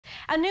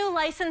A new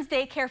licensed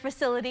daycare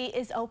facility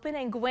is open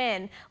in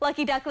Gwinn.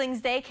 Lucky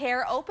Ducklings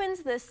Daycare opens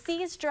the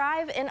Seas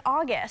Drive in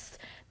August.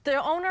 The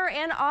owner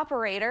and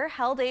operator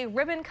held a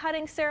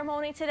ribbon-cutting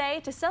ceremony today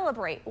to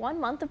celebrate 1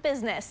 month of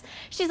business.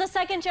 She's a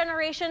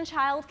second-generation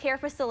child care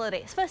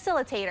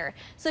facilitator,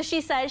 so she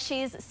says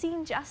she's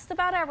seen just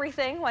about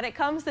everything when it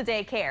comes to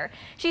daycare.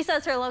 She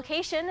says her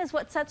location is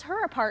what sets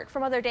her apart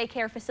from other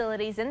daycare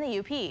facilities in the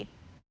UP.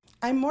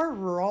 I'm more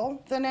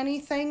rural than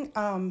anything,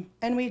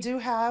 and we do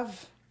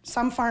have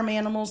some farm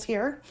animals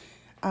here.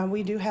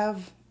 We do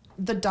have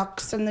the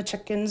ducks and the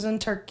chickens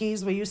and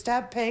turkeys. We used to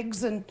have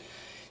pigs, and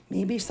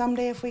maybe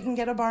someday if we can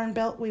get a barn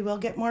built, we will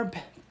get more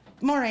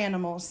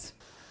animals.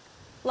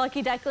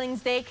 Lucky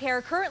Ducklings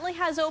Daycare currently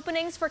has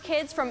openings for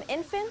kids from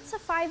infants to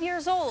 5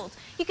 years old.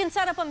 You can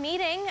set up a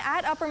meeting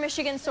at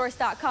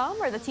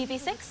uppermichigansource.com or the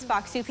TV6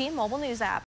 Fox UP mobile news app.